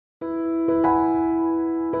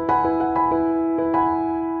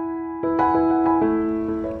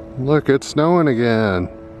Look, it's snowing again.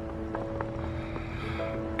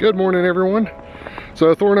 Good morning, everyone.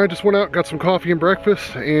 So Thor and I just went out, got some coffee and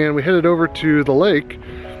breakfast, and we headed over to the lake,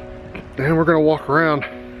 and we're gonna walk around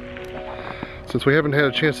since we haven't had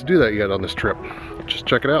a chance to do that yet on this trip. Just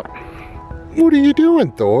check it out. What are you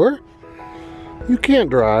doing, Thor? You can't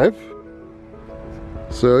drive.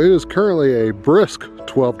 So it is currently a brisk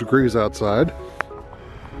 12 degrees outside.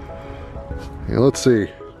 And let's see.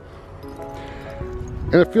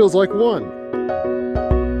 And it feels like one.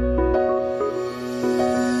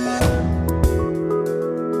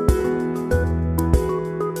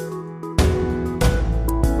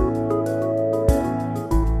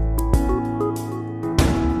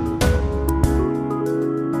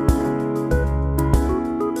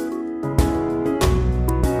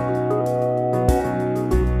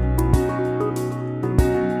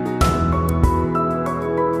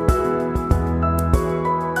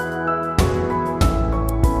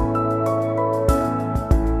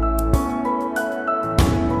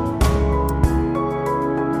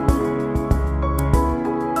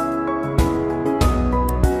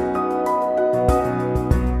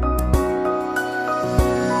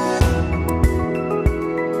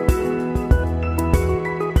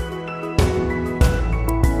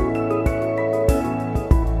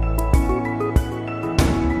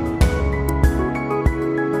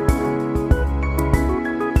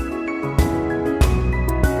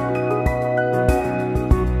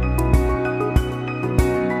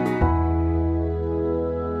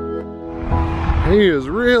 He is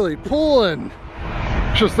really pulling.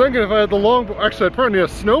 Just thinking if I had the longboard, actually I'd probably need a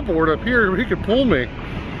snowboard up here, he could pull me.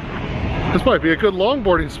 This might be a good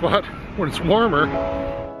longboarding spot when it's warmer.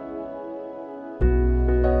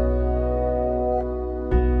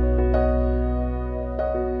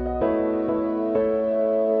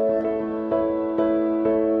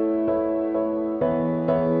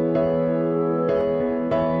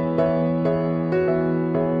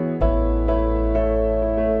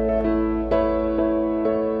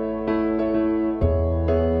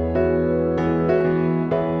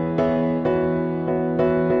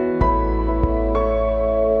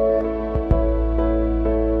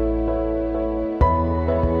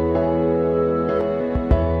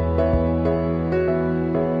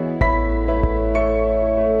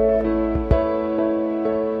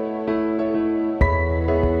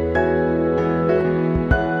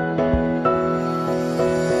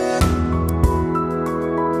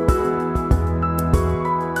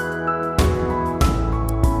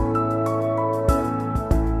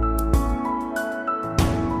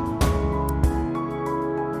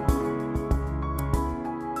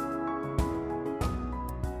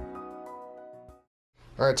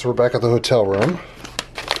 Alright, so we're back at the hotel room,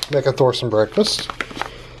 making Thor some breakfast.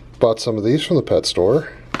 Bought some of these from the pet store.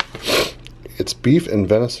 It's beef and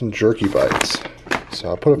venison jerky bites.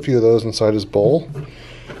 So I put a few of those inside his bowl.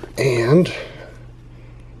 And,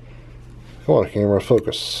 come on camera,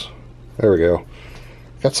 focus. There we go.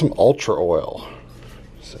 Got some ultra oil.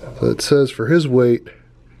 So it says for his weight,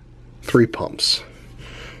 3 pumps.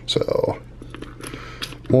 So,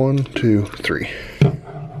 1, 2, 3. There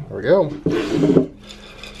we go.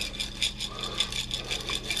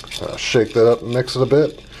 Shake that up and mix it a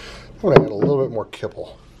bit. I'm going to add a little bit more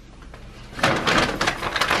kibble.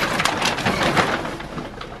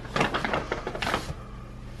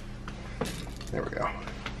 There we go.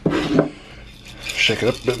 Shake it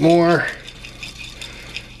up a bit more.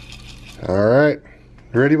 Alright.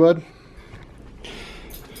 You ready, bud?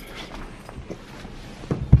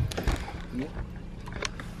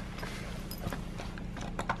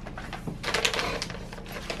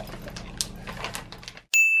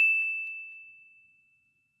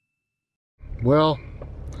 Well,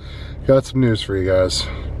 got some news for you guys.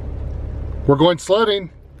 We're going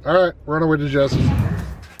sledding. All right, we're on our way to Jess's.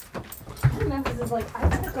 Memphis is like, I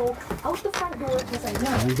gotta go out the front door because I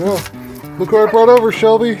know. There you go. Look what I brought over,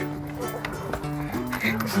 Shelby.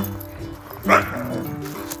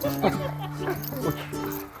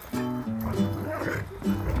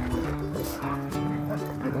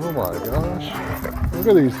 Oh my gosh. Look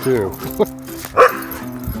at these two.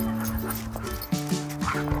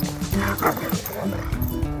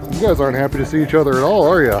 You guys aren't happy to see each other at all,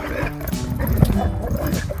 are ya?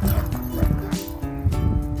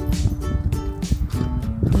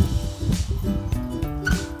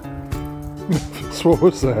 What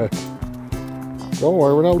was that? Don't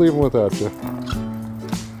worry, we're not leaving without you.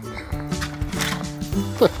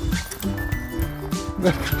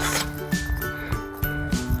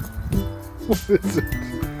 What is it?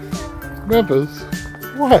 Memphis?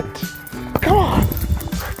 What? Come on.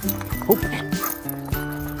 Oh.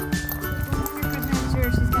 Sure,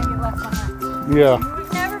 she's gonna get left behind. Yeah.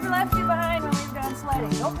 We've never left you behind when we've gone sledding.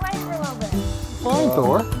 Go play for a little bit. Fine,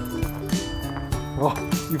 Thor. Oh,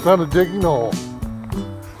 you found a digging hole.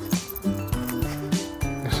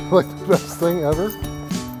 It's like the best thing ever.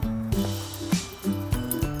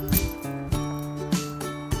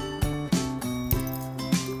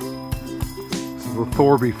 This is the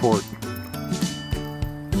Thorby Fort.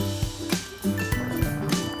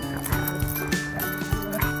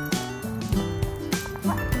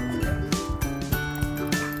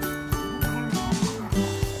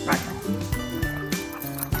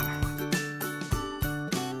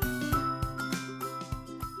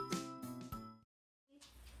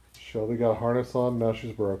 Shelby got a harness on, now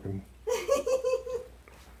she's broken.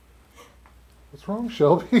 What's wrong,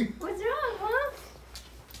 Shelby? What's wrong, Mom?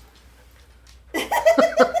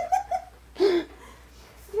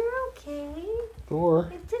 You're okay. Thor,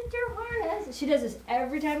 You tipped your harness. She does this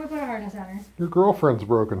every time we put a harness on her. your girlfriend's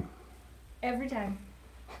broken. Every time.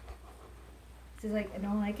 She's like, I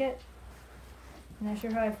don't like it. I'm not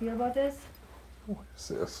sure how I feel about this. What is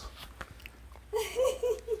this?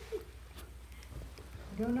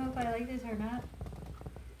 I don't know if I like this or not.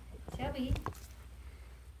 Shelby.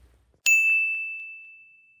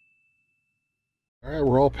 Alright,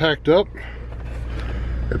 we're all packed up.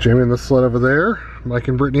 Got Jamie in the sled over there, Mike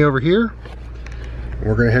and Brittany over here. And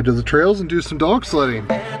we're gonna head to the trails and do some dog sledding.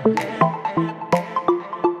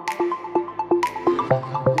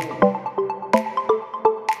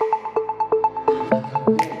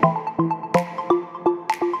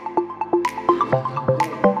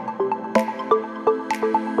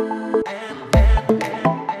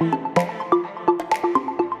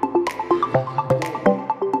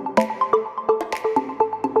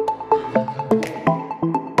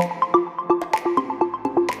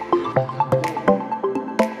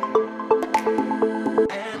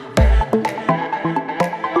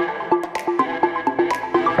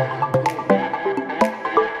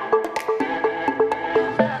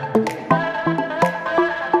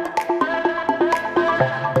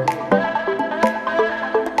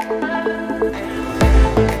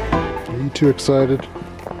 Too excited.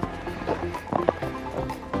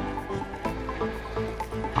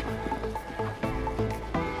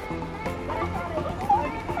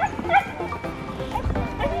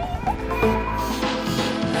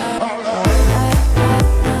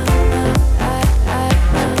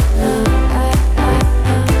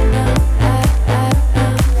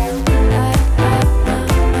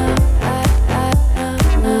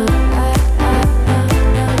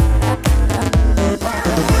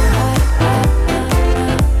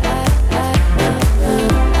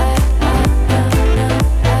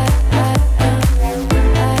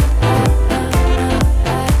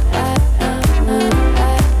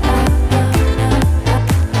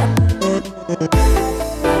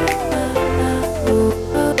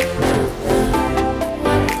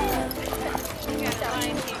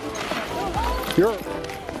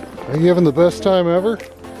 Are you having the best time ever?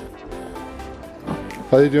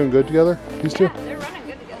 Are they doing good together, these two? Yeah, they're running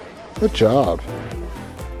good together. Good job.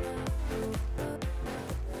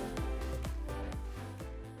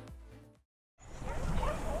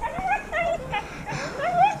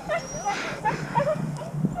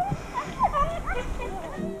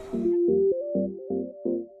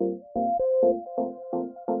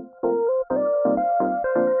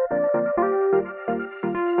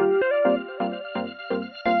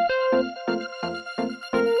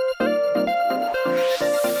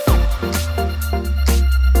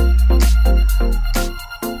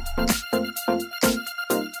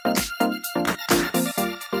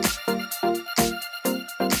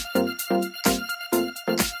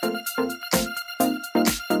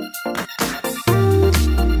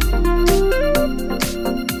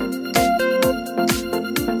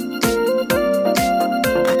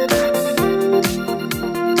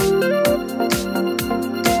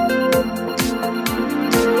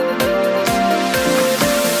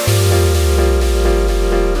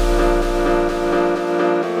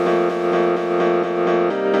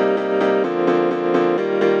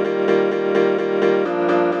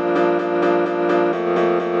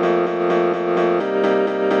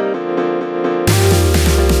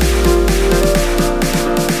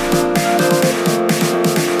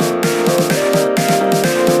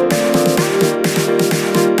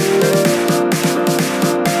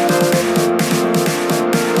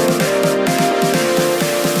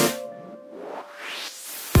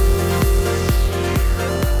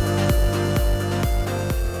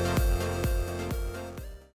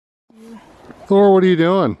 Thor, what are you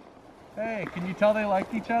doing? Hey, Hey, can you tell they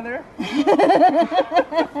like each other?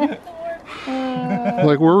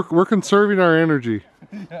 Like we're conserving our energy.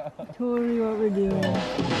 Yeah. Totally what we're doing.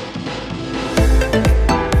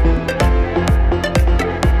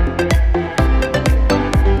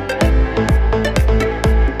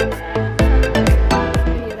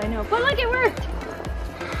 I know, but look, it worked.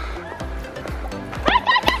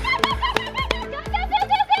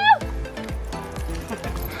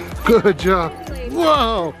 Good job.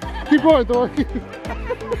 Whoa! Keep going, Thor.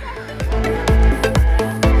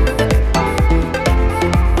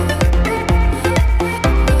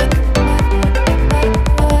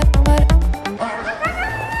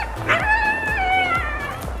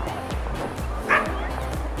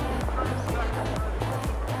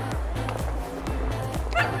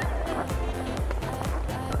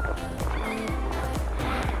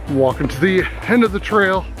 Walking to the end of the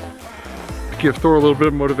trail. Give Thor a little bit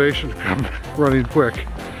of motivation to come running quick.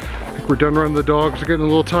 I think we're done running the dogs. They're getting a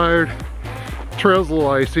little tired. Trail's a little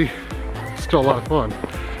icy. Still a lot of fun.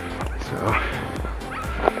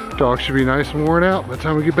 So, dogs should be nice and worn out by the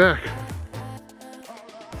time we get back.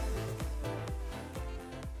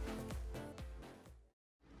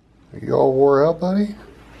 Are you all wore out, buddy?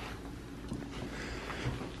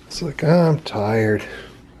 It's like, I'm tired.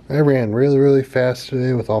 I ran really, really fast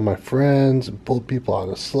today with all my friends and pulled people on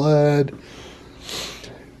a sled.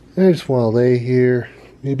 And I just want to lay here.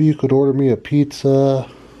 Maybe you could order me a pizza,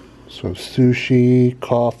 some sushi,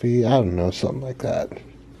 coffee, I don't know, something like that.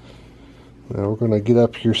 Now we're going to get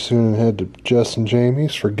up here soon and head to Jess and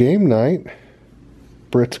Jamie's for game night.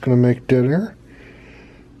 Britt's going to make dinner.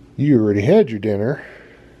 You already had your dinner.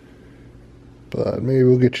 But maybe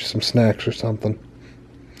we'll get you some snacks or something.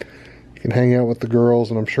 You can hang out with the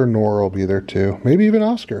girls, and I'm sure Nora will be there too. Maybe even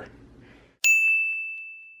Oscar.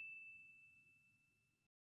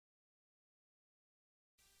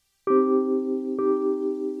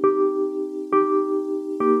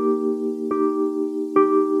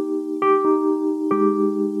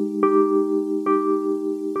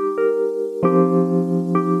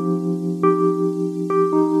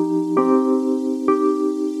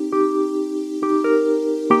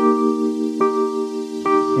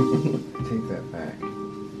 Take that back.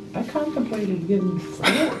 I contemplated getting 4.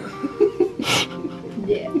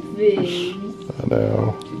 Yeah, please. I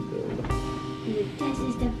know. This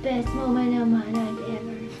is the best moment of my life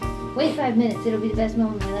ever. Wait 5 minutes, it'll be the best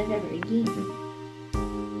moment of my life ever again.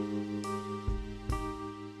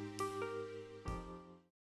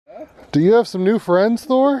 Do you have some new friends,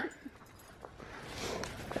 Thor?